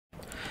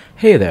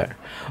Hey there,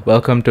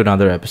 welcome to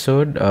another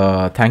episode.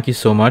 Thank you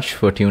so much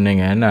for tuning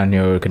in and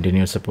your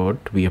continued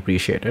support. We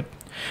appreciate it.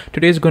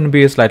 Today is going to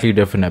be a slightly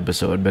different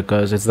episode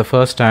because it's the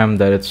first time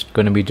that it's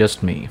going to be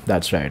just me.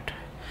 That's right.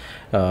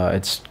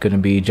 It's going to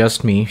be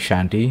just me,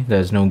 Shanti.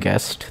 There's no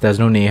guest. There's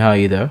no Neha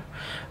either.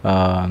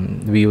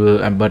 We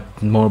will,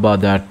 but more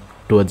about that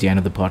towards the end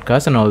of the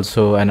podcast and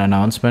also an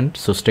announcement.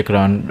 So stick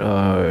around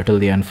till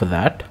the end for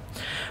that.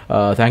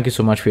 Thank you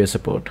so much for your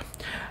support.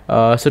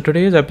 So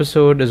today's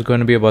episode is going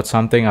to be about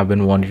something I've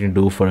been wanting to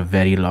do for a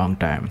very long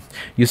time.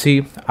 You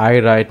see, I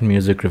write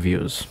music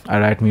reviews.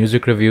 I write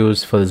music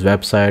reviews for this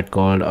website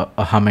called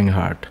A Humming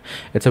Heart.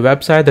 It's a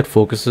website that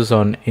focuses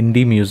on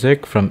indie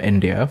music from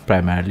India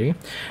primarily,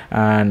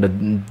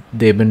 and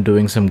they've been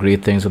doing some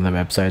great things on the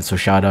website, so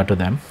shout out to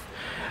them.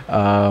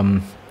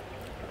 Um,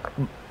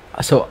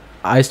 so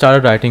I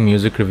started writing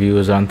music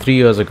reviews around 3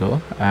 years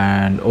ago,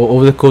 and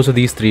over the course of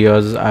these 3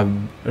 years, I've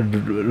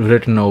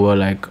written over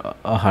like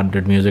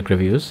 100 music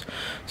reviews.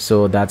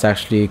 So that's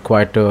actually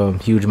quite a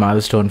huge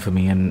milestone for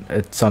me, and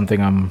it's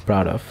something I'm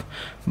proud of.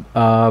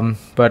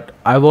 But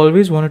I've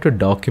always wanted to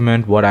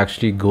document what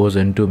actually goes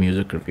into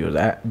music reviews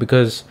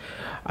because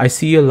I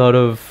see a lot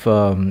of,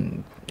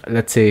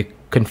 let's say,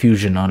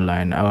 confusion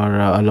online or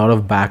a lot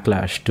of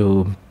backlash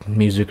to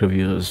music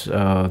reviews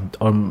or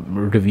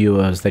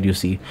reviewers that you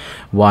see.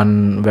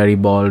 One very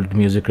bald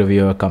music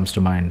reviewer comes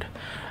to mind.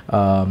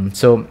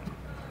 So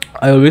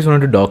I always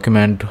wanted to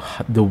document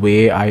the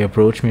way I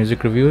approach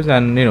music reviews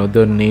and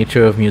the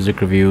nature of music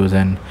reviews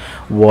and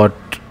what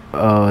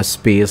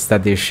space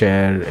that they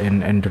share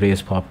in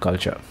today's pop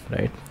culture,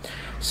 right?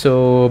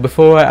 So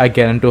before I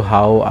get into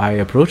how I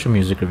approach a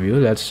music review,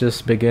 let's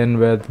just begin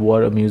with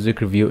what a music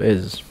review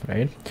is,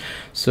 right?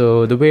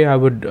 So the way I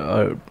would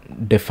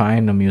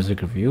define a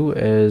music review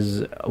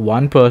is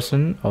one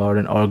person or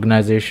an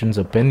organization's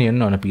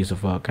opinion on a piece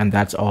of work, and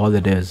that's all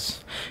it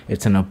is.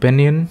 It's an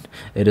opinion,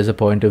 it is a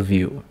point of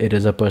view, it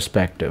is a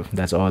perspective.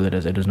 That's all it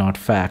is. It is not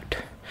fact.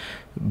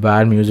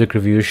 Bad music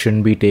reviews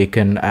shouldn't be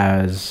taken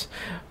as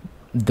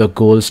the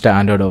gold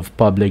standard of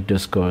public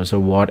discourse or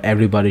what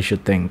everybody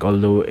should think,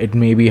 although it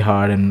may be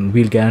hard, and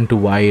we'll get into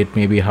why it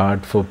may be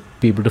hard for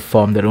people to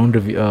form their own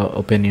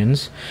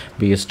opinions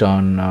based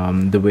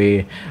on the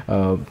way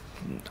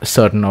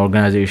certain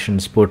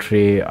organizations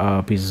portray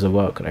pieces of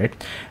work, right?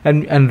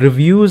 And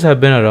reviews have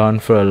been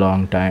around for a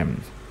long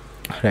time,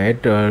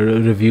 right?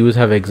 Reviews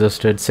have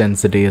existed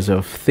since the days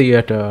of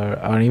theater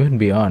or even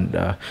beyond,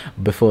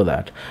 before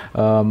that,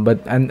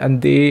 but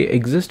they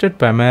existed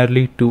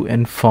primarily to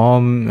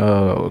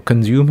inform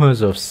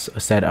consumers of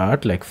said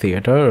art, like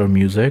theater or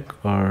music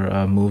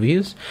or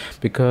movies,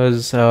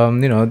 because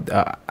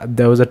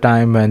there was a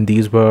time when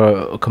these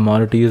were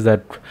commodities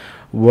that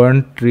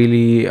weren't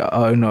really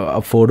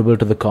affordable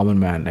to the common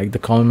man. Like the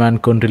common man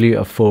couldn't really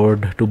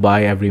afford to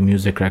buy every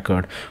music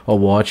record or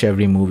watch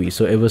every movie,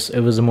 so it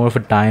was more of a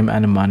time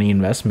and a money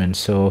investment.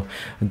 So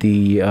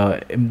the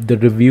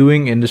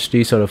reviewing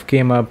industry sort of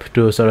came up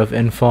to sort of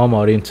inform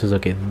audiences,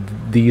 okay,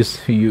 these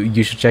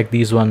you should check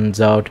these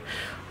ones out,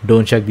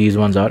 don't check these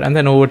ones out. And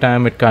then over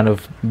time it kind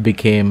of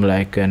became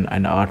like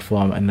an art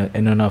form in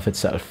and of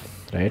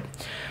itself, right?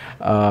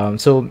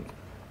 So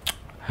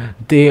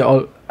they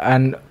all,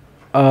 and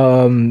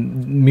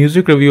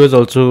music reviewers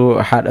also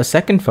had a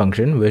second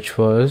function, which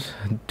was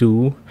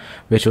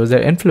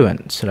their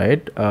influence,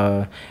 right?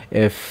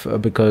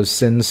 Because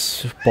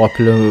since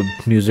popular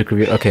music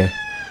review, okay,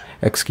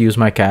 excuse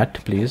my cat,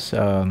 please.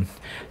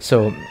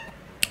 So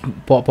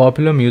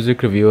popular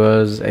music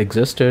reviewers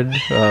existed,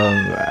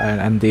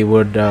 and they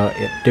would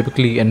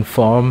typically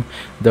inform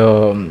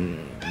the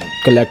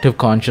collective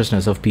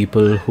consciousness of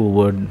people who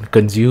would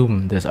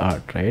consume this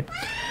art, right?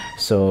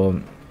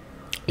 So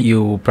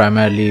you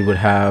primarily would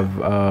have,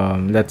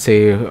 let's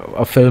say,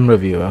 a film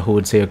reviewer who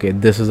would say, okay,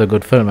 this is a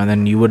good film, and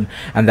then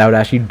and that would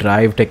actually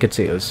drive ticket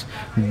sales.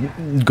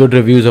 Good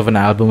reviews of an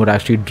album would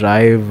actually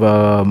drive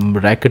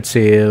record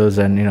sales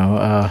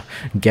and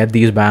get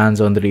these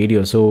bands on the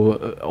radio.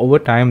 So over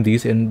time,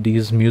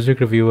 these music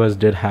reviewers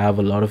did have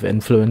a lot of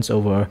influence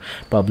over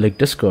public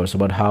discourse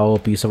about how a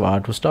piece of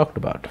art was talked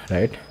about,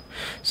 right?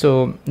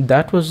 So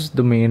that was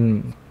the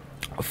main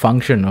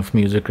function of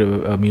music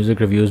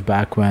reviews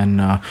back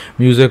when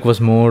music was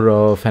more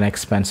of an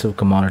expensive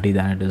commodity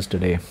than it is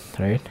today,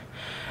 right?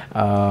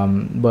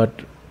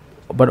 But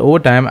over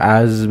time,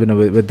 as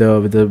with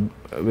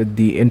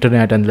the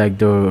internet and like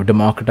the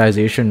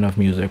democratization of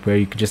music, where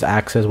you could just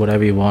access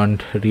whatever you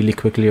want really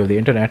quickly over the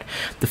internet,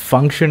 the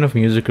function of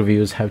music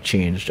reviews have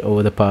changed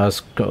over the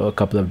past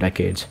couple of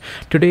decades.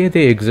 Today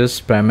they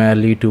exist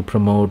primarily to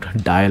promote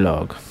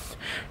dialogue,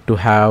 to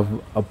have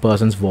a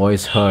person's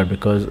voice heard,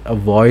 because a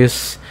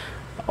voice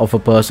of a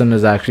person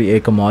is actually a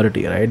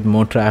commodity, right? The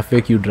more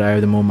traffic you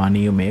drive, the more money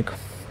you make,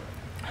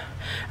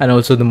 and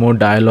also the more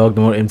dialogue,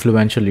 the more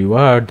influential you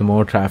are, the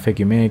more traffic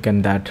you make,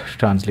 and that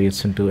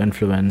translates into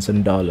influence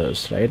and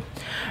dollars, right?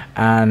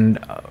 And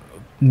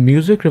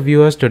music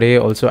reviewers today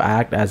also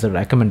act as a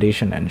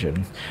recommendation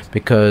engine,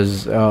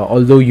 because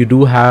although you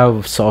do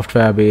have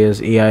software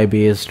based, AI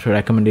based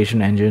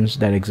recommendation engines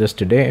that exist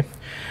today,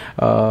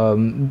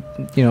 having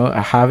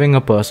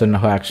a person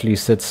who actually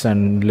sits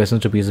and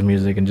listens to a piece of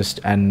music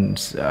and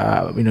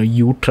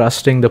you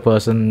trusting the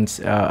person's,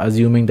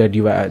 assuming that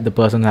the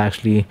person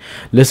actually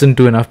listened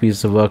to enough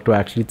pieces of work to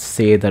actually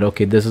say that,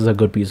 okay, this is a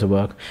good piece of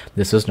work,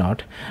 this is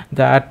not,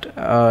 that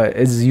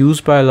is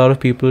used by a lot of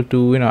people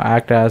to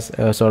act as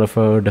a sort of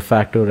a de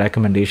facto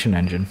recommendation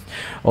engine,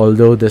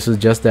 although this is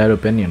just their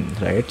opinion,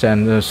 right?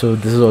 And so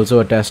this is also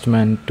a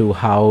testament to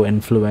how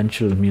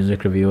influential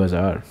music reviewers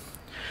are.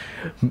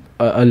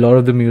 A lot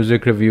of the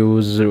music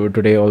reviews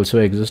today also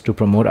exist to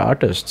promote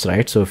artists,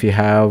 right? So if you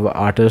have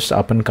artists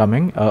up and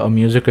coming, a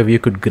music review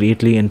could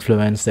greatly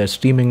influence their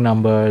streaming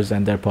numbers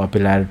and their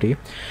popularity,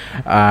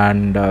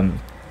 and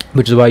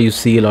which is why you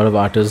see a lot of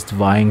artists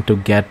vying to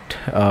get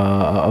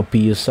a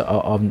piece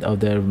of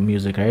their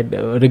music, right?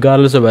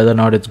 Regardless of whether or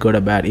not it's good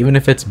or bad. Even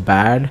if it's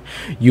bad,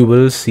 you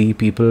will see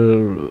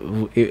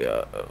people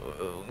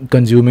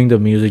consuming the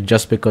music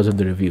just because of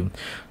the review.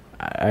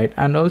 Right.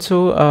 And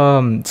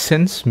also,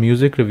 since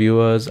music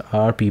reviewers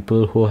are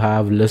people who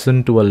have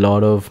listened to a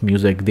lot of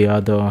music, they are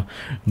the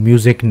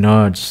music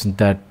nerds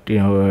that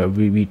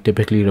we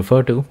typically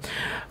refer to.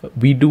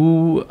 We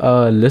do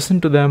listen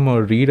to them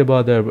or read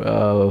about their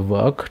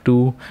work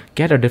to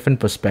get a different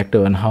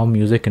perspective on how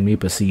music can be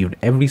perceived.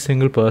 Every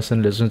single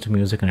person listens to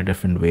music in a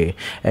different way.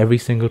 Every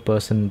single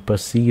person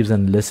perceives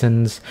and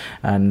listens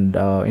and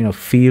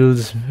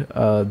feels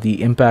the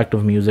impact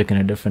of music in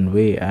a different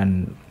way,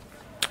 and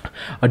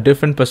a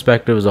different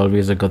perspective is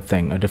always a good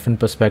thing. A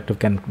different perspective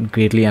can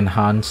greatly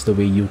enhance the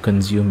way you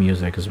consume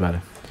music as well,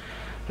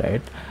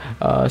 right?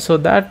 So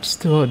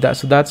that's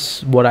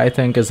what I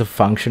think is a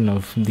function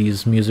of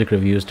these music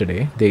reviews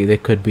today. They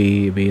could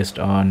be based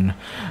on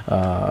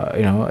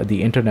the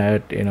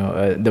internet.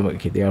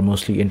 They are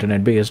mostly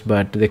internet based,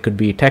 but they could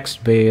be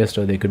text based,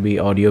 or they could be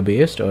audio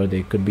based, or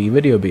they could be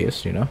video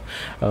based.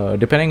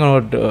 Depending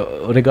on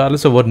what,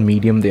 regardless of what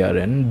medium they are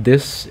in,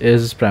 this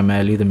is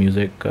primarily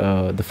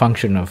the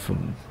function of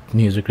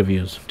music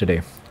reviews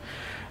today.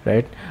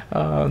 Right.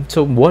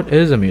 So what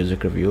is a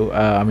music review?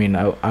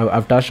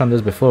 I've touched on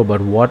this before,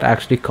 but what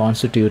actually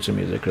constitutes a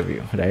music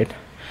review, right?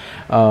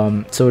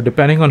 So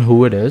depending on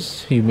who it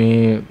is,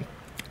 there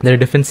are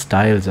different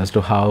styles as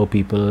to how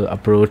people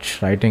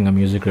approach writing a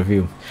music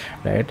review,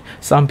 right?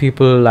 Some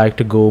people like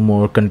to go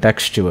more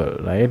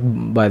contextual, right?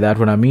 By that,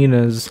 what I mean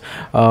is,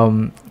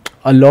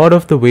 a lot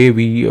of the way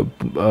we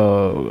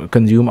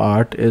consume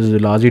art is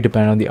largely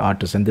dependent on the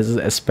artist, and this is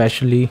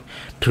especially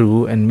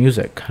true in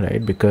music,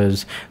 right?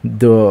 Because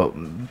the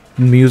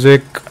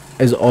music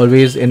is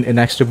always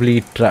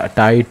inextricably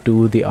tied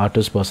to the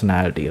artist's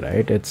personality,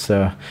 right? It's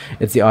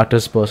the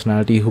artist's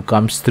personality who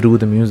comes through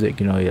the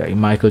music. Like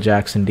Michael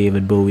Jackson,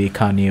 David Bowie,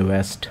 Kanye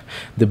West,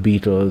 the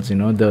Beatles.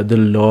 The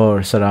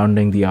lore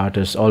surrounding the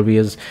artist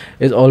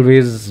is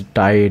always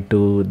tied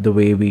to the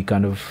way we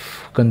kind of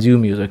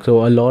consume music.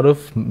 So a lot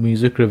of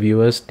music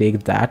reviewers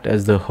take that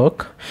as the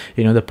hook,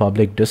 the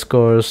public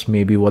discourse,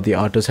 maybe what the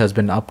artist has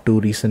been up to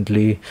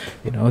recently,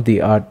 the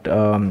art,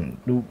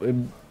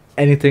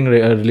 anything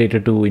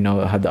related to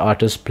how the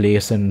artist's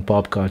place in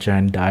pop culture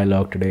and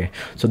dialogue today.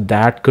 So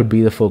that could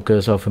be the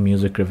focus of a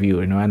music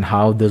review, and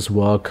how this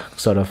work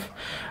sort of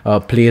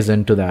plays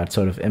into that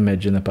sort of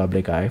image in the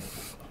public eye.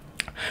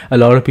 A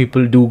lot of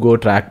people do go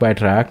track by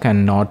track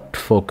and not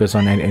focus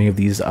on any of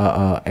these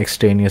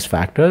extraneous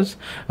factors.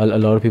 A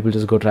lot of people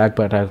just go track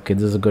by track. Okay,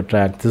 this is a good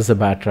track, this is a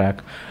bad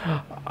track.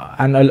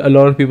 And a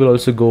lot of people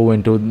also go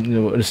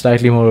into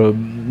slightly more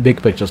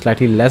big picture,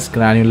 slightly less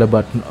granular,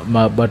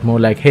 but more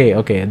like, hey,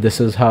 okay, this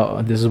is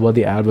what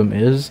the album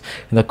is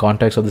in the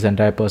context of this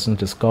entire person's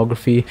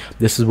discography.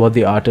 This is what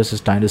the artist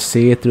is trying to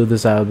say through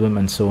this album,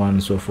 and so on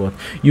and so forth.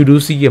 You do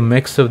see a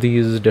mix of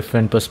these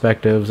different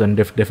perspectives and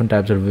different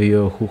types of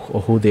reviewer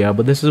who they are,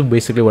 but this is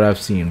basically what I've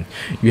seen.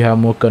 You have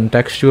more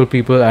contextual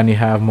people, and you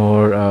have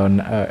more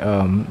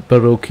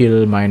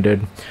parochial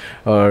minded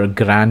or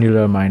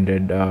granular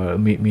minded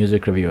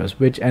music reviewers,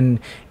 and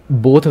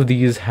both of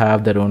these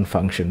have their own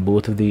function.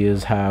 Both of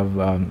these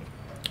have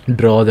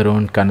draw their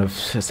own kind of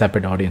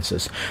separate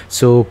audiences.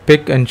 So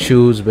pick and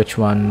choose which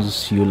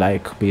ones you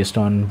like based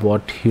on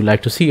what you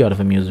like to see out of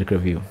a music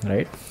review,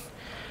 right?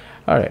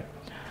 All right.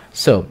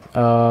 So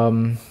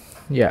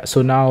yeah,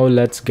 so now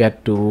let's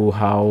get to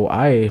how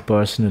I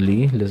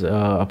personally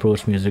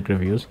approach music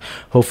reviews.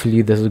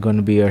 Hopefully this is going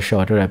to be a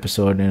shorter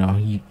episode.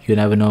 You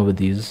never know with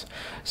these.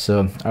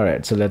 So all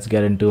right, so let's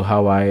get into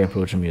how I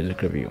approach a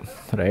music review,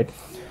 right?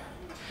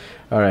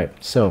 All right,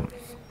 so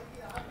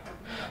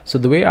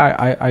the way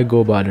I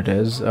go about it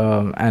is,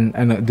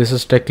 and this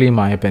is strictly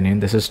my opinion,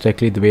 this is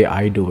strictly the way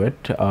I do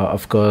it.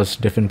 Of course,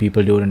 different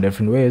people do it in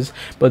different ways,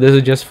 but this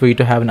is just for you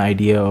to have an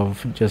idea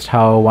of just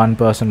how one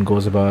person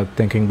goes about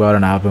thinking about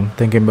an album,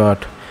 thinking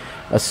about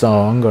a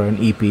song or an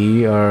EP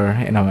or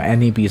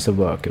any piece of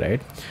work,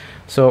 right?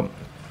 So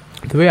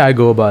The way I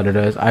go about it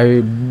is,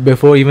 I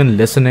before even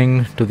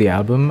listening to the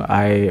album,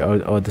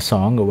 or the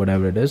song or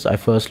whatever it is, I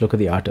first look at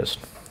the artist,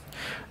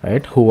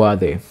 right? Who are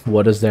they?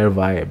 What is their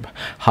vibe?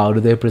 How do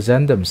they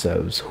present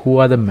themselves? Who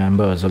are the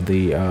members of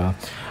the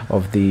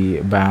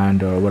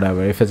band or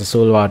whatever? If it's a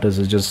solo artist,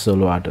 it's just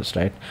solo artist,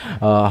 right?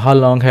 How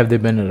long have they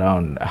been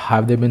around?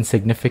 Have they been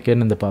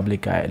significant in the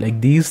public eye?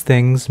 Like, these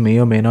things may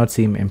or may not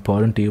seem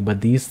important to you, but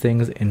these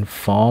things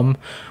inform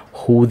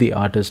who the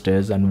artist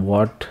is and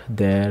what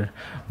their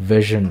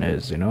vision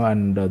is,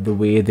 and the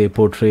way they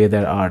portray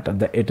their art.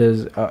 It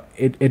is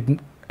it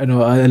a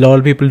lot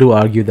of people do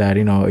argue that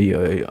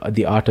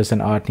the artist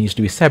and art needs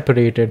to be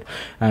separated,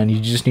 and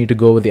you just need to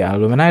go with the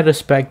album, and I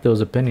respect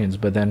those opinions.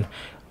 But then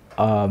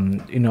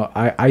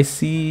I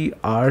see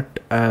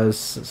art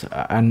as,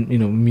 and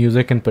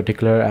music in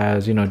particular,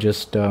 as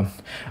just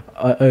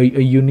a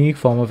unique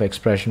form of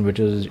expression, which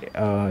is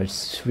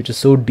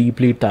so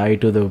deeply tied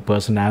to the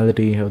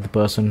personality of the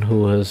person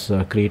who is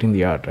creating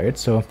the art, right?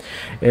 So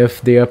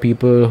if there are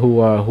people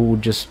who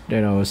just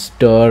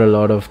stir a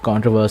lot of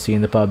controversy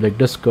in the public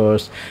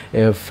discourse,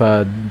 if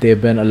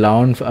they've been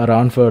around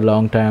for a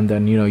long time,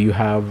 then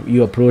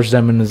you approach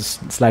them in a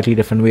slightly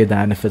different way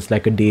than if it's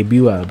like a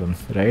debut album,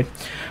 right?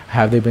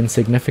 Have they been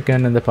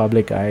significant in the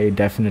public eye?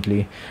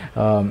 Definitely.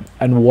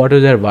 And what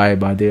is their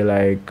vibe? Are they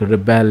like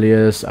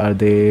rebellious? Are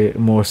they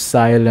more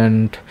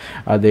silent?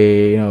 Are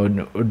they,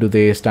 do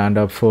they stand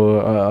up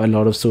for a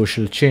lot of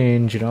social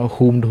change?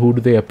 Who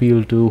do they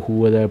appeal to?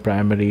 Who are their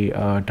primary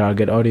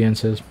target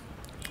audiences?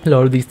 A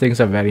lot of these things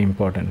are very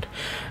important,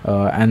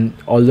 and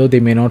although they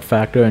may not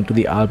factor into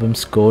the album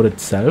score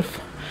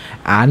itself,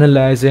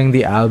 analyzing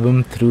the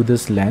album through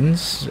this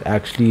lens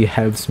actually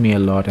helps me a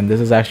lot. And this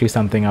is actually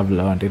something I've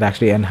learned. It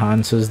actually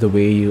enhances the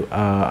way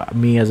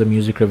me as a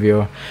music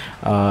reviewer,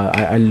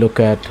 I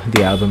look at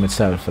the album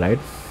itself, right?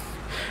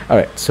 All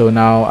right, so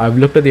now I've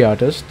looked at the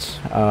artists,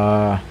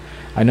 I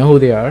know who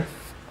they are,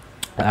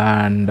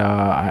 and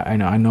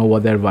I know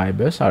what their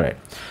vibe is. All right,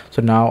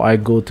 so now I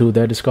go through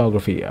their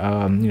discography.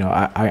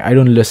 I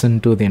don't listen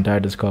to the entire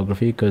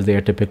discography because they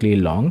are typically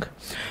long,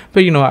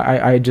 but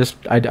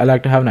I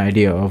like to have an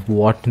idea of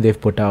what they've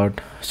put out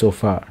so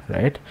far,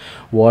 right?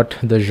 What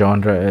the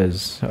genre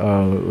is.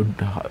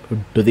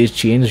 Do they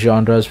change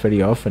genres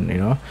very often?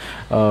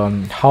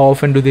 How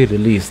often do they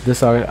release?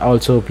 This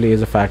also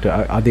plays a factor.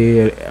 Are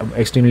they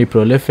extremely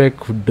prolific?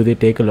 Do they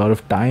take a lot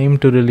of time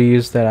to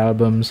release their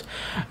albums?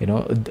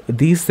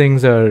 These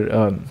things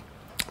are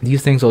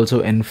these things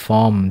also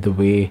inform the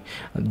way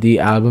the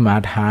album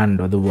at hand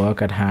or the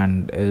work at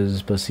hand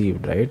is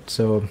perceived, right?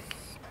 So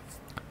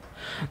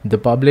the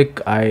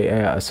public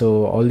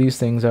so all these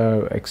things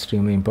are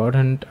extremely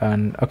important.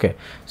 And okay,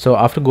 so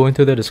after going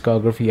through the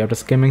discography, after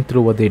skimming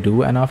through what they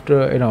do, and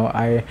after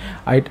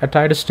I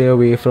try to stay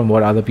away from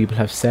what other people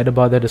have said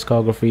about their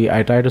discography.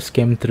 I try to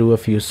skim through a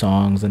few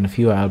songs and a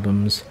few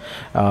albums,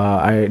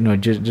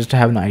 just to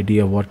have an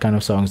idea of what kind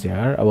of songs they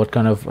are, what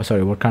kind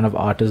of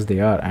artists they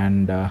are.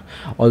 And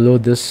although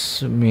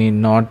this may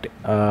not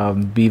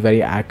be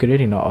very accurate,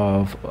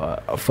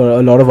 for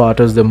a lot of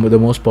artists, the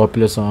most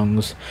popular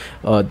songs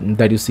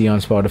that you see on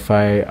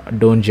Spotify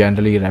don't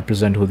generally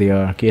represent who they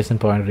are. Case in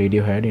point,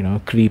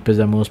 Radiohead, Creep is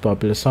the most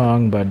popular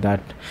song, but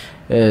that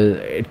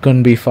it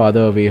couldn't be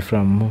farther away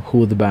from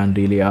who the band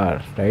really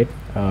are, right?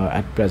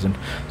 At present.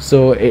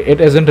 So it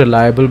isn't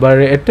reliable, but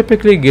it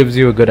typically gives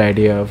you a good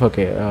idea of,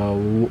 okay,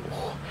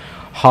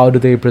 how do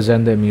they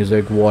present their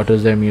music, what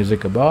is their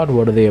music about,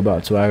 what are they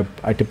about. So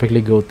I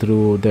typically go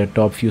through their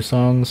top few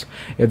songs.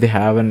 If they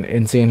have an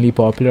insanely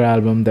popular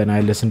album, then I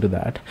listen to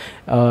that.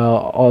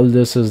 All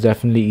this is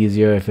definitely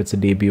easier if it's a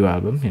debut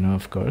album,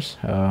 of course.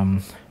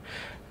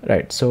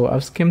 Right, so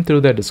I've skimmed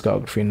through their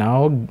discography.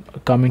 Now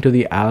coming to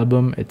the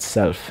album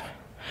itself,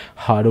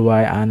 how do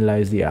I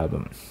analyze the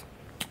album?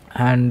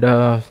 And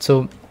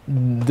so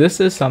this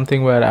is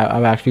something where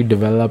I've actually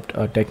developed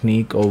a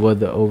technique over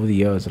the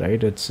years,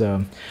 right?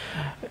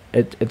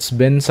 It's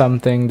been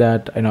something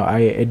that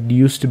it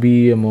used to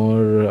be a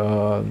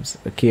more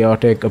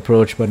chaotic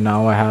approach, but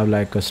now I have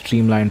like a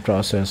streamlined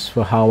process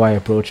for how I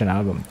approach an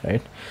album,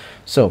 right?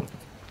 So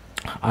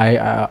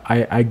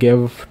I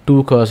give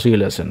 2 cursory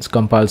listens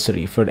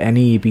compulsory for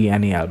any EP,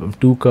 any album.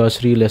 2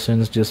 cursory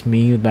listens, just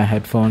me with my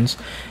headphones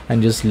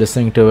and just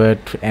listening to it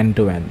end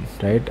to end,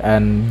 right?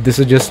 And this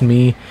is just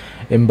me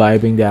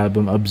imbibing the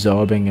album,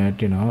 absorbing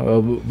it,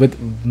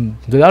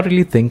 without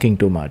really thinking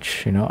too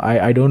much.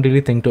 I don't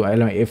really think too.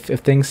 If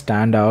things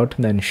stand out,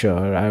 then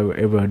sure,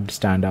 it would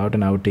stand out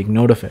and I would take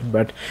note of it.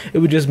 But it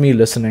was just me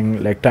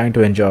listening, like trying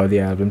to enjoy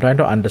the album, trying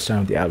to understand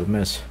what the album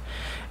is.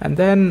 And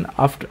then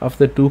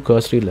after 2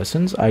 cursory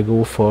lessons, I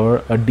go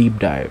for a deep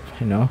dive.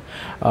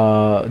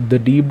 The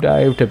deep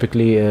dive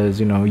typically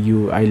is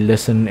I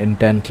listen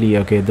intently.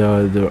 Okay,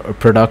 the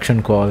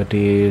production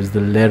qualities, the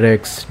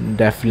lyrics,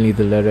 definitely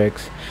the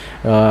lyrics,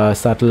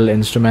 subtle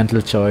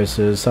instrumental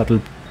choices,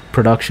 subtle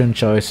production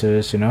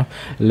choices,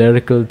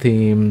 lyrical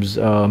themes,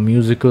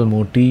 musical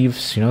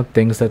motifs,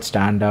 things that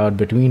stand out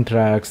between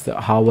tracks,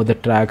 how are the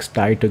tracks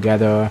tied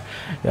together,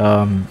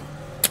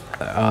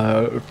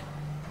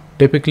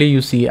 typically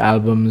you see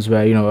albums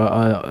where there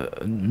are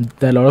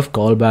a lot of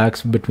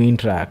callbacks between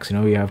tracks.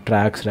 You have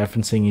tracks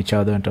referencing each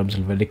other in terms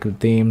of lyrical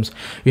themes.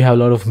 You have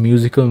a lot of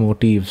musical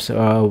motifs,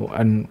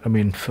 and I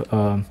mean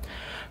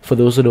for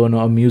those who don't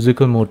know, a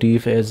musical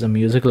motif is a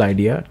musical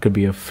idea. It could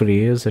be a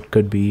phrase, it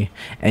could be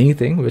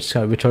anything which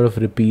sort of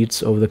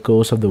repeats over the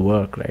course of the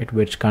work, right?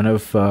 Which kind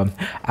of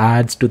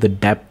adds to the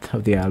depth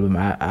of the album,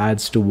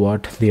 adds to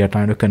what they are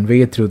trying to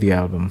convey through the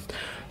album.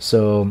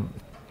 So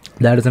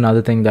that is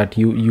another thing that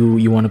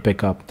you want to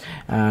pick up.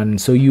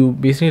 And so you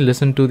basically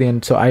listen to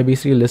I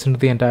basically listen to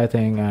the entire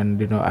thing, and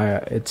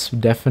it's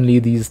definitely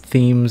these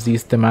themes,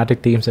 these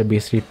thematic themes that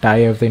basically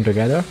tie everything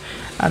together.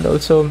 And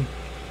also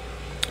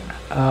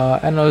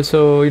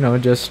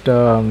just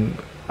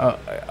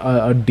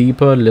a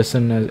deeper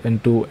listen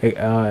into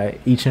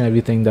each and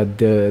everything that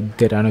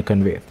they're trying to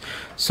convey.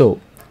 So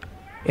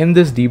in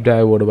this deep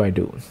dive, what do I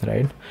do,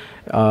 right?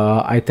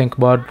 I think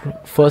about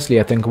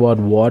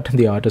what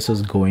the artist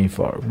is going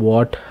for.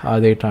 What are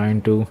they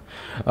trying to,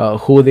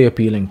 who are they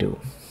appealing to,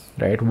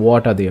 right?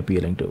 What are they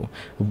appealing to?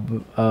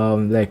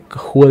 Like,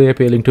 who are they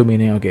appealing to,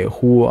 meaning, okay,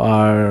 who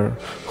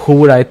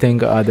would I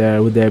think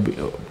would there be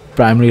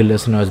primary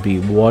listeners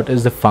be? What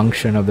is the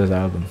function of this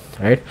album,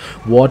 right?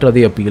 What are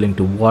they appealing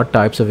to? What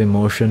types of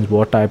emotions,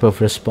 what type of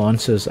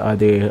responses are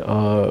they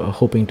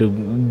hoping to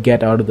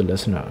get out of the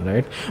listener,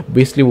 right?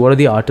 Basically, what are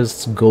the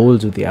artist's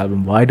goals with the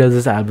album? Why does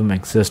this album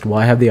exist?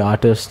 Why have the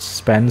artists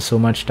spent so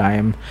much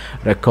time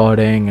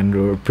recording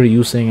and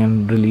producing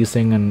and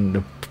releasing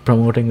and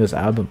promoting this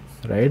album,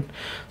 right?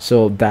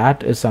 So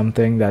that is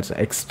something that's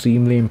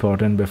extremely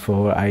important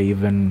before I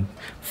even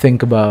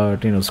think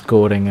about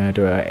scoring it,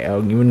 or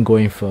even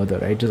going further,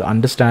 right? Just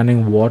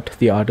understanding what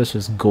the artist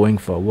is going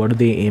for, what are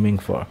they aiming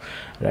for,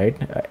 right?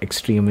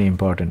 Extremely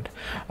important.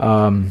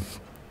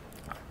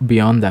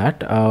 Beyond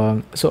that,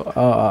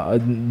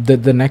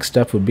 the next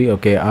step would be,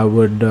 okay, I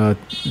would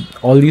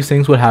all these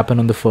things would happen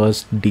on the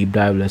first deep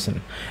dive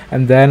listen,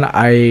 and then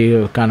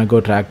I kind of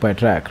go track by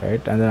track,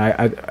 right? And then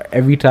I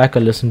every track I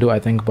listen to, I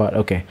think about,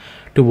 okay,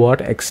 to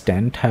what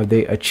extent have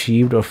they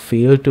achieved or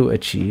failed to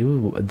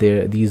achieve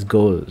these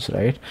goals,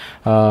 right?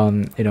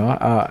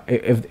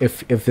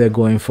 If they're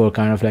going for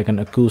kind of like an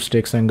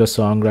acoustic singer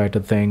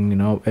songwriter thing,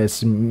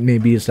 it's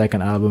like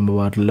an album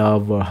about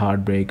love or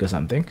heartbreak or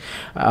something.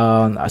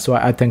 So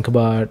I think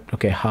about,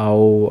 okay,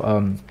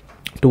 how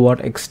to what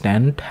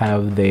extent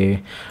have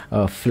they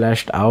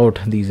fleshed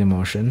out these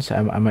emotions?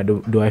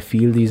 Do I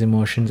feel these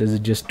emotions? Is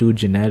it just too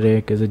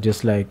generic? Is it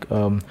just like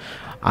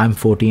I'm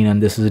 14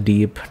 and this is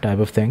deep type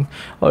of thing,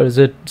 or is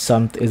it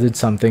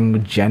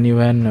something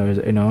genuine, or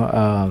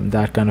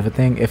that kind of a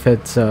thing? If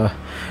it's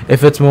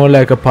more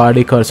like a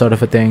party sort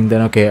of a thing,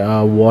 then okay,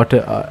 what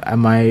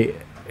am I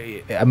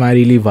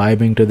really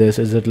vibing to this?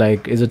 Is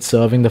it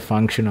serving the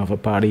function of a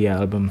party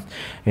album?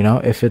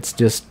 If it's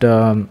just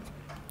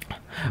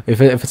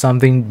if it's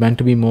something meant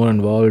to be more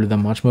involved, the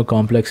much more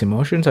complex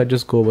emotions, I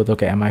just go with,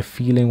 okay, am I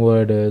feeling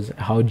what it is?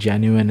 How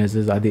genuine is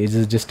this? Is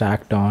this just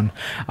act on?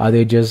 Are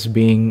they just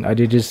ripping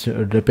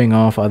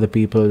off other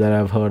people that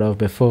I've heard of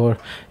before?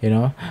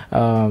 How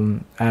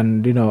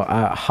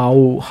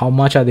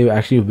much are they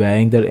actually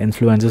wearing their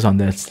influences on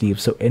their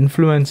sleeves? So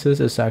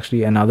influences is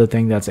actually another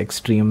thing that's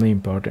extremely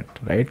important,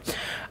 right?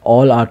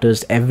 All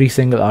artists, every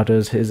single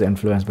artist is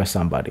influenced by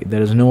somebody.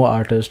 There is no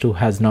artist who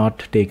has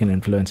not taken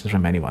influences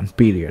from anyone,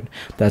 period.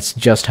 That's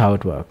just how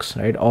it works,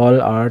 right?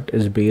 All art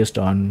is based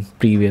on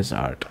previous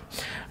art,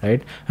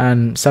 right?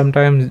 And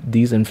sometimes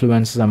these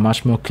influences are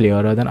much more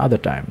clearer than other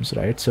times,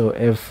 right? So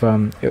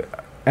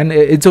and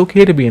it's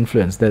okay to be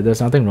influenced.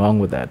 There's nothing wrong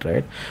with that,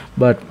 right?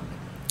 But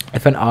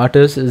if an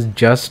artist is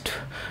just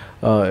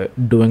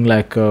doing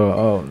like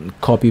a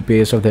copy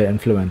paste of their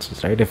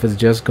influences, right? If it's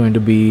just going to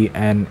be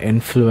an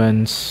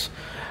influence,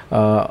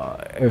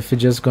 if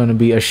it's just going to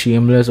be a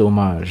shameless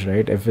homage,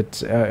 right? If it's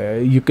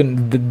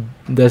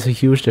there's a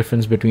huge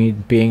difference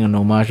between paying an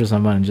homage to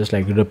someone and just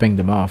like ripping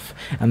them off,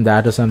 and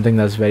that is something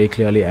that's very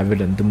clearly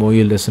evident the more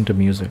you listen to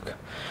music,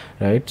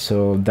 right?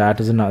 So that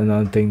is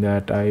another thing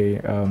that I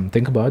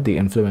think about, the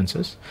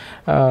influences,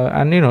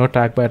 and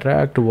track by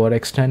track, to what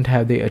extent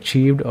have they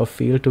achieved or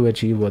failed to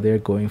achieve what they're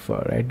going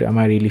for, right? Am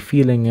I really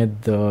feeling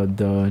it,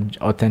 the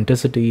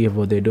authenticity of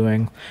what they're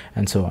doing,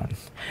 and so on.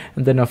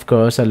 And then of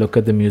course I look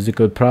at the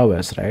musical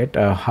prowess, right?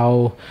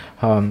 How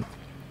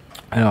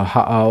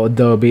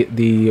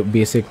the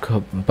basic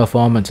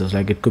performances,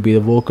 like it could be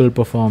the vocal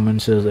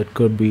performances, it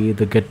could be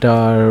the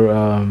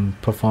guitar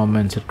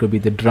performance, it could be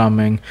the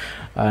drumming,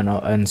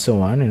 and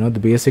so on.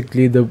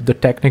 Basically the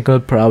technical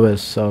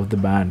prowess of the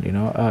band.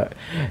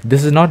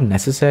 This is not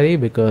necessary,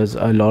 because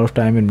a lot of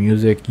time in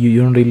music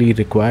you don't really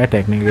require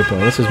technical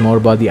prowess. It's more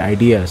about the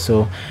idea.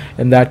 So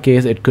in that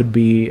case it could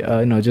be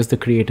just the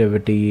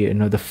creativity,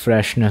 the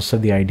freshness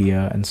of the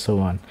idea, and so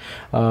on.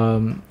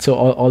 So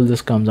all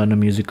this comes under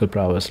musical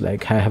prowess.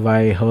 Like, have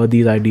I heard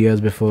these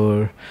ideas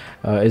before?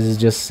 Is it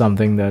just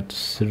something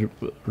that's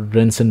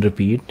rinse and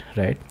repeat,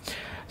 right?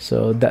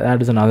 So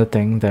that is another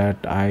thing that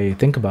I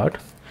think about.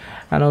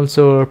 And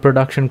also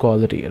production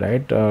quality,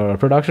 right?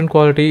 Production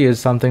quality is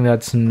something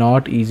that's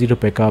not easy to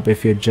pick up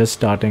if you're just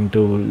starting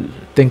to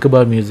think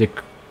about music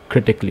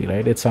critically,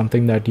 right? It's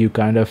something that you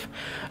kind of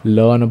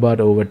learn about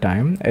over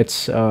time.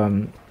 It's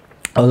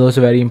although it's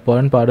a very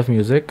important part of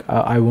music,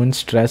 I wouldn't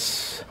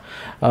stress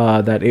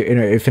that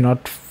if you're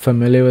not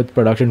familiar with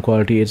production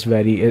quality,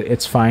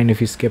 it's fine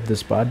if you skip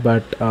this part.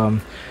 But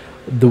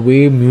the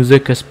way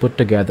music is put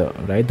together,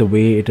 right? The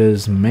way it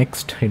is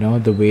mixed,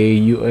 the way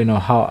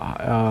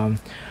how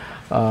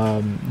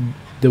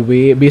the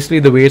way, basically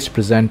the way it's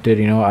presented,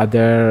 are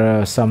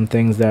there some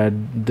things that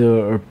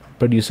the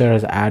producer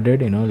has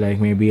added, like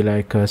maybe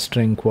like a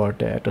string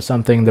quartet or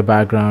something in the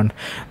background,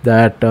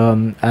 that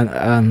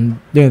and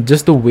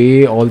just the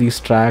way all these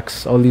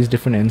tracks, all these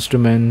different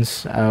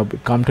instruments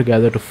come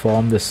together to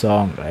form the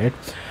song, right?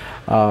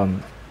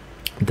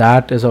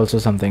 That is also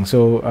something.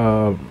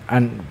 So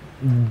and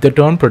the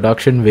term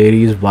production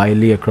varies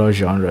widely across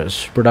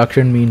genres.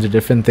 Production means a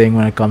different thing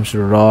when it comes to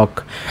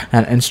rock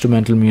and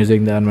instrumental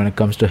music than when it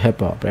comes to hip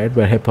hop, right?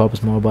 Where hip hop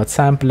is more about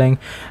sampling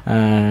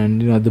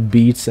and the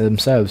beats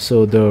themselves.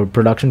 So the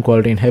production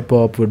quality in hip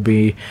hop would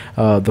be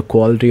the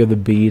quality of the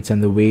beats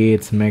and the way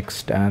it's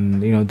mixed,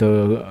 and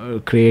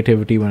the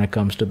creativity when it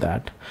comes to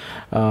that.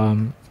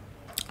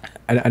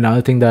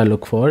 Another thing that I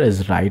look for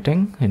is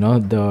writing.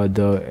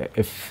 The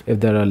if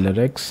there are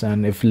lyrics,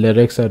 and if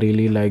lyrics are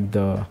really like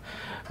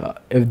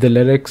if the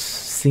lyrics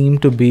seem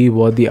to be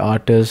what the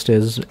artist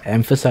is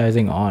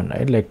emphasizing on,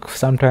 right? Like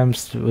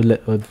sometimes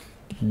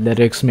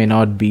lyrics may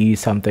not be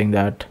something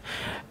that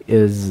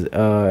is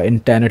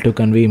intended to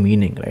convey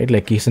meaning, right?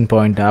 Like case in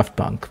point, Daft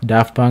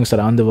Punks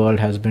around the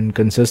world has been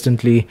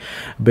consistently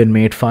been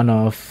made fun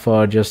of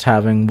for just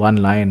having one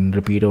line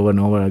repeat over and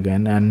over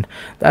again, and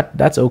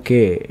that's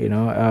okay,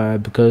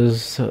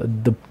 because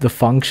the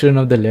function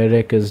of the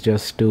lyric is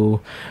just to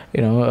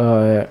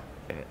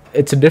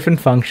it's a different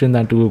function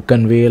than to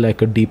convey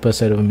like a deeper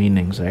set of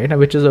meanings, right?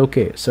 Which is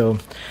okay. So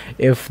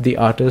if the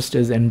artist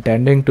is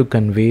intending to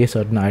convey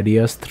certain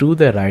ideas through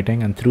their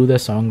writing and through their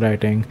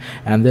songwriting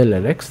and their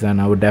lyrics, then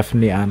I would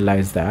definitely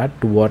analyze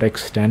that. To what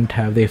extent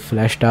have they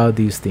fleshed out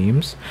these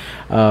themes?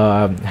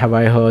 Have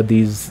I heard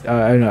these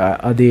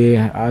are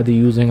they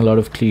using a lot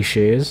of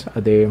cliches?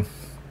 Are they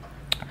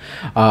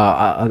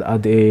are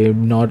they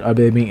not, are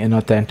they being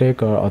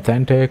inauthentic or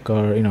authentic,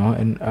 or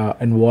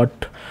in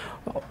what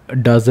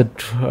does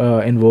it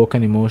invoke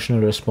an emotional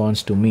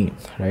response to me,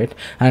 right?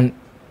 And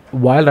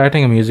while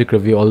writing a music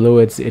review, although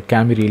it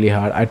can be really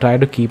hard, I try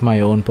to keep my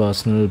own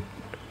personal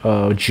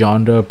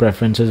genre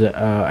preferences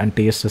and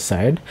tastes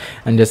aside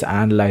and just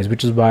analyze,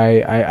 which is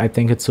why I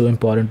think it's so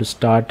important to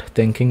start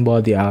thinking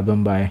about the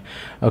album by,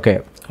 okay,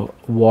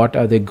 what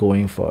are they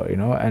going for,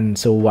 and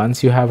so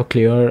once you have a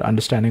clear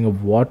understanding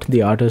of what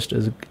the artist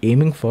is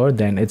aiming for,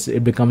 then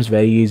it becomes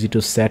very easy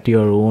to set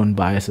your own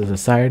biases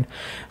aside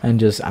and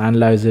just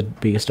analyze it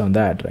based on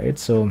that, right?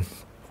 So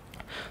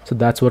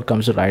that's what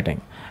comes to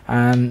writing.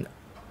 And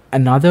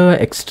another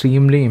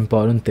extremely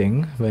important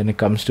thing when it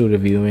comes to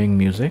reviewing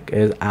music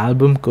is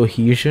album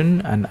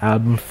cohesion and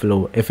album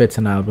flow, if it's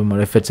an album or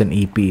if it's an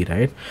EP,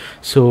 right?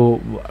 So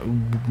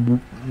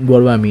what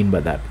do I mean by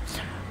that?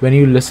 When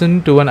you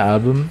listen to an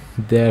album,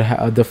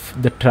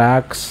 the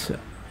tracks,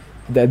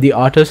 the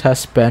artist has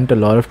spent a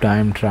lot of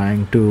time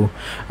trying to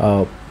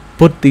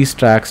put these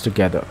tracks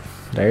together,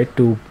 right?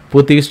 To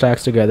put these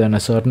tracks together in a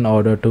certain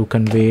order to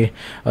convey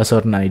a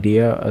certain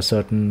idea, a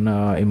certain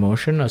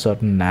emotion, a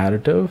certain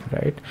narrative,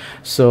 right?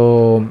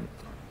 So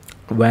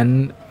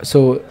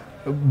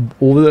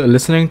over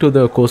listening to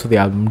the course of the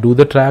album, do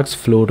the tracks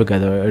flow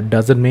together?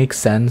 Does it make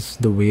sense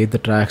the way the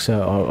tracks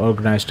are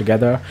organized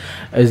together?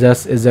 Is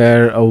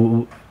there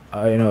a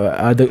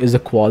is the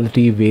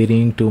quality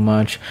varying too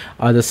much?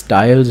 Are the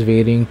styles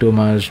varying too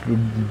much?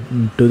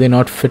 Do they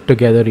not fit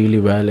together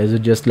really well? Is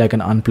it just like an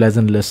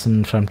unpleasant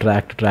listen from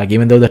track to track,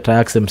 even though the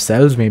tracks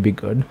themselves may be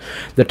good?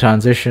 The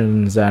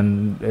transitions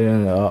and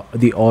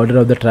the order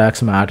of the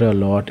tracks matter a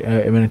lot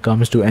when it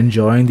comes to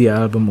enjoying the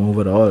album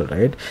overall,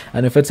 right?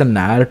 And if it's a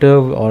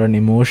narrative or an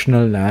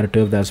emotional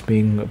narrative that's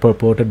being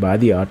purported by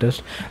the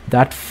artist,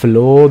 that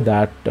flow,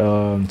 that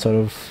sort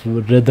of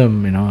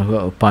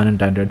rhythm, pun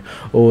intended,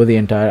 over the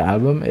entire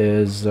album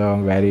is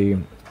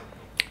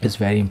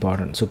very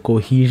important. So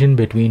cohesion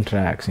between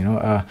tracks,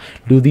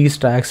 do these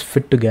tracks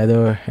fit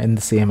together in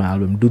the same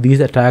album? Do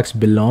these tracks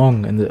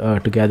belong in the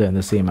together in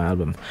the same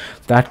album?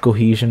 That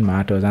cohesion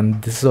matters,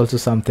 and this is also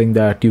something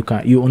that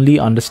you only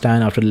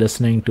understand after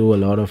listening to a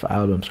lot of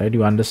albums, right?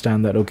 You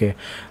understand that, okay,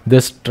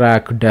 this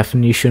track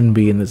definitely shouldn't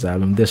be in this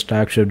album, this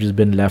track should have just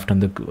been left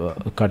on the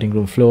cutting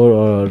room floor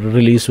or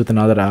released with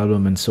another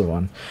album, and so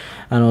on.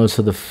 And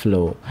also the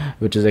flow,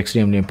 which is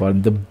extremely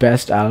important. The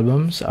best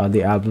albums are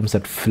the albums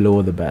that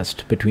flow the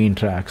best between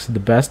tracks. The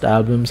best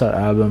albums are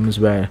albums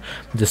where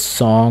the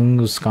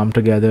songs come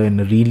together in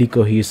a really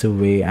cohesive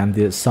way, and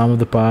the sum of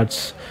the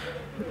parts,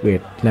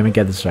 wait, let me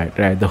get this right,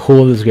 the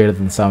whole is greater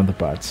than the sum of the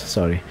parts,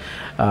 sorry.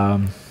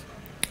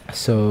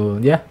 So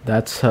yeah,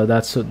 that's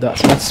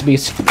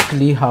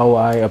basically how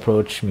I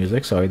approach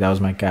music. Sorry, that was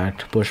my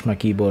cat pushed my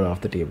keyboard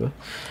off the table.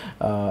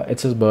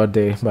 It's his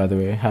birthday, by the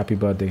way. Happy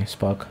birthday,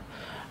 Spock.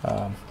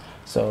 um,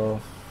 so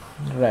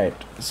right,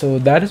 so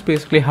that is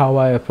basically how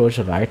I approach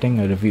writing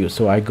a review.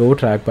 So I go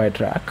track by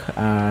track,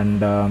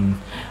 and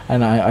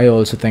I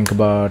also think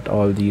about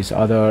all these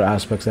other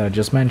aspects that I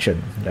just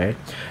mentioned. Right,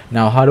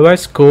 now how do I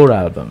score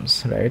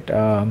albums? Right,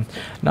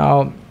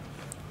 now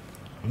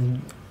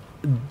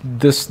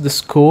this the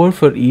score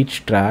for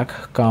each track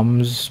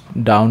comes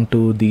down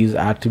to these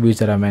attributes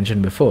that I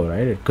mentioned before,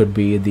 right? It could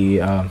be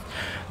the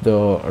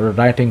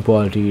writing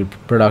quality,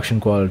 production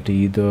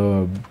quality,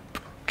 the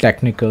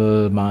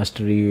technical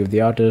mastery of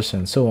the artist,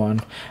 and so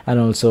on, and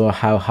also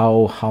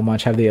how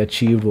much have they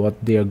achieved what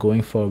they are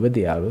going for with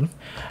the album.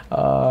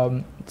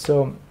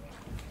 So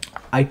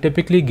I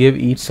typically give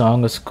each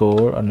song a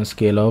score on a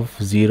scale of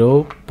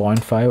 0,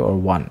 0.5, or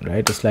 1,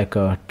 right? It's like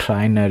a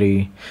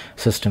trinary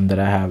system that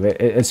I have.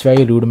 It's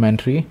very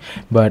rudimentary,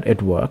 but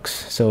it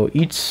works. So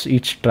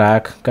each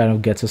track kind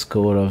of gets a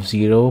score of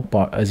 0,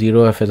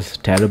 0 if it's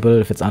terrible,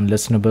 if it's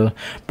unlistenable,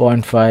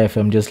 0.5 if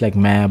I'm just like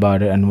meh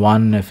about it, and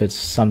 1 if it's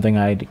something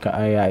I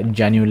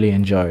genuinely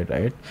enjoyed,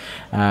 right?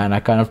 And I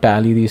kind of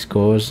tally these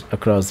scores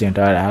across the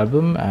entire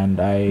album,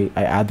 and I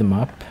add them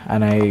up,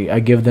 and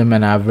I give them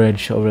an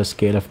average over a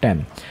scale of 10.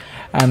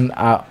 And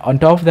on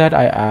top of that,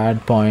 I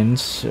add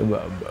points,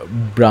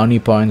 brownie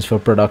points for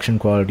production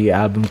quality,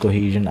 album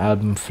cohesion,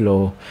 album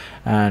flow,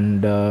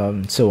 and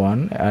so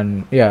on.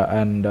 And yeah,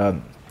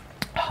 and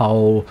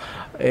how,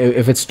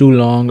 if it's too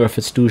long or if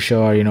it's too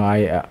short,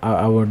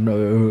 I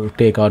would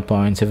take out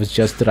points. If it's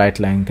just the right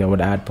length, I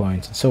would add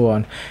points, and so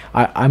on.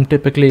 I'm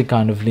typically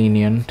kind of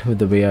lenient with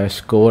the way I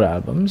score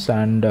albums,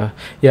 and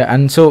yeah,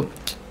 and so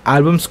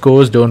album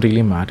scores don't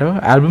really matter,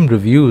 album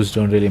reviews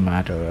don't really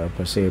matter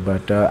per se,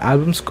 but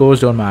album scores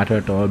don't matter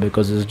at all,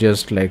 because it's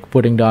just like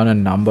putting down a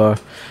number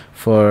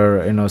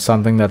for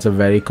something that's a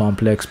very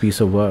complex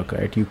piece of work,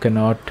 right? You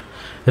cannot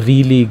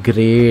really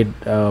grade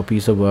a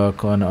piece of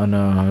work on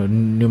a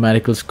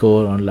numerical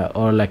score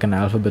or like an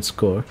alphabet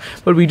score,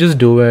 but we just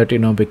do it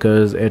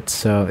because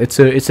it's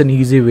an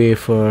easy way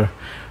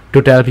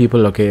to tell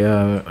people, okay,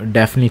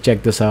 definitely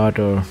check this out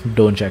or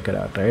don't check it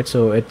out, right?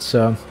 So it's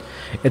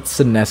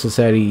a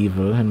necessary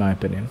evil in my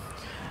opinion.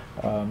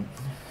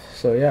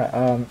 So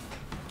yeah,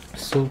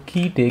 so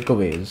key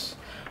takeaways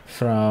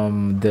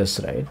from this,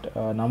 right?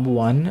 Number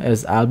one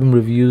is album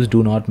reviews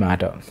do not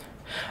matter.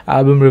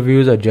 Album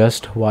reviews are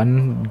just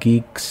one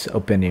geek's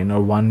opinion or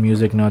one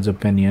music nerd's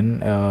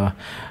opinion,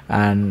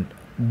 and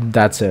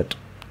that's it.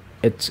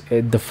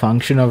 The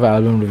function of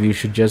album review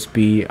should just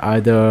be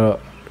either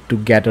to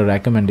get a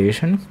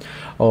recommendation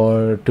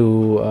or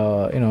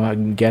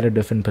to get a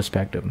different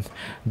perspective.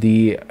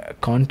 The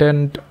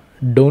content,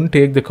 don't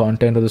take the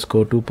content of the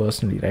score too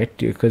personally, right?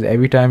 Because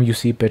every time you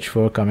see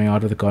Pitchfork coming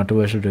out with a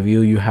controversial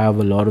review, you have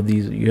a lot of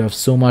these, you have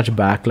so much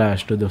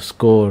backlash to the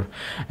score,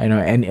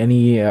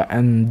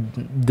 and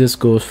this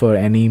goes for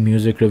any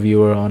music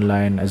reviewer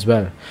online as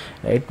well,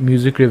 right?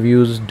 Music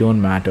reviews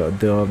don't matter.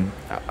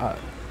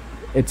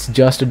 It's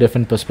just a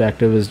different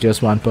perspective, it's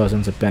just one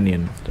person's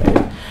opinion,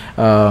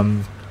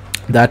 right?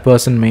 That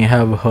person may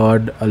have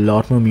heard a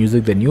lot more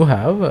music than you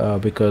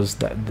have, because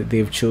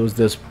they've chose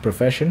this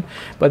profession,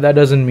 but that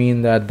doesn't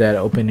mean that their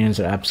opinions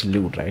are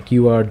absolute, right?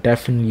 You are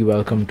definitely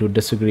welcome to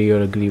disagree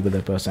or agree with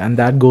that person, and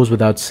that goes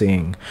without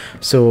saying.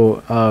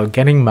 So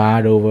getting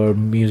mad over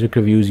music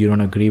reviews you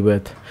don't agree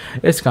with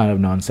is kind of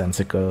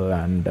nonsensical,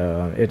 and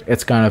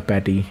it's kind of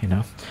petty,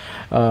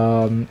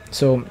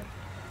 so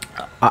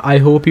I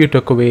hope you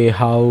took away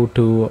how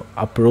to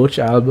approach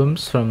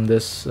albums from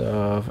this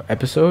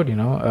episode.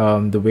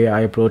 The way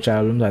I approach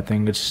albums, I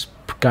think it's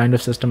kind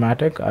of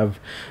systematic. I've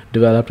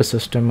developed a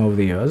system over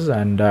the years,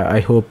 and I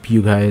hope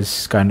you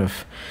guys kind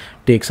of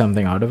take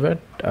something out of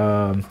it.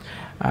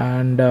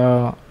 And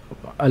a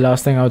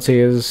last thing I would say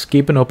is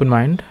keep an open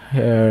mind.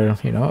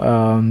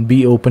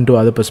 Be open to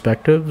other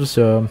perspectives.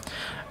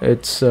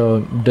 It's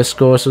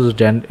discourse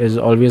is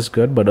always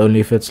good, but only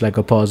if it's like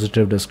a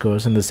positive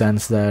discourse, in the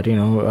sense that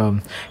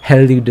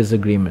healthy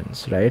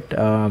disagreements, right?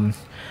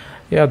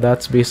 Yeah,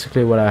 that's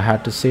basically what I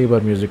had to say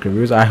about music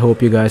reviews. I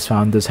hope you guys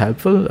found this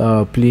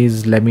helpful.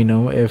 Please let me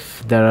know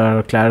if there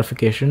are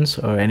clarifications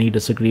or any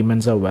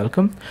disagreements are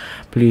welcome.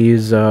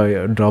 Please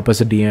drop us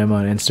a DM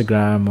on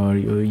Instagram, or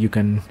you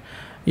can,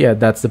 yeah,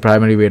 that's the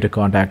primary way to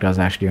contact us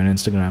actually, on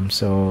Instagram.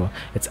 So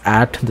it's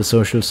at the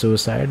social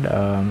suicide.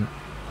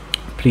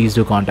 Please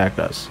do contact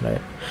us, right?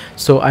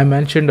 So I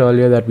mentioned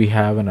earlier that we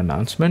have an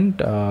announcement.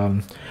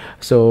 There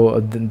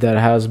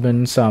has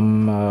been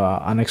some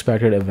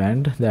unexpected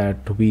event that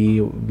we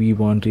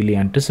weren't really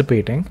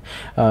anticipating,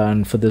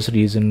 and for this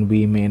reason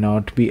we may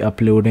not be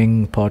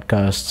uploading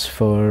podcasts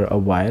for a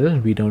while.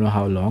 We don't know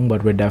how long,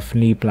 but we're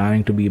definitely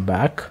planning to be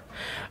back.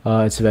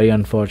 It's very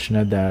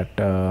unfortunate that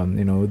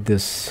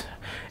this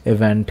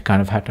event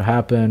kind of had to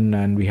happen,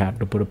 and we had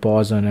to put a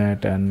pause on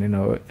it, and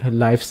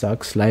life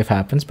sucks, life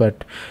happens,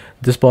 but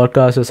this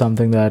podcast is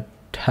something that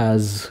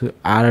has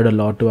added a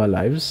lot to our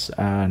lives,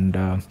 and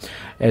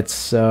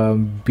it's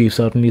we've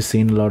certainly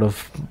seen a lot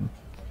of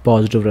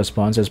positive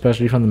response,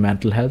 especially from the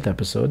mental health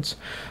episodes.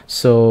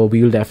 So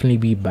we will definitely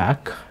be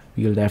back.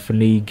 We'll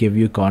definitely give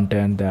you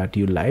content that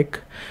you like,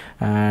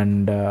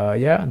 and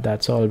yeah,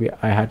 that's all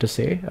I had to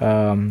say.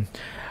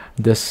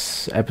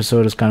 This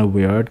episode is kind of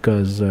weird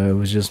because it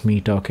was just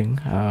me talking.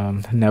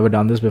 Never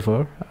done this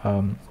before.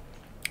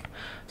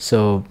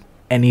 So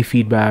any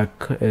feedback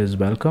is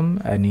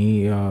welcome.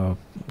 Any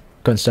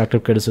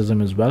constructive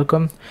criticism is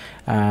welcome.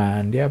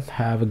 And yeah,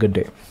 have a good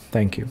day.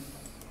 Thank you.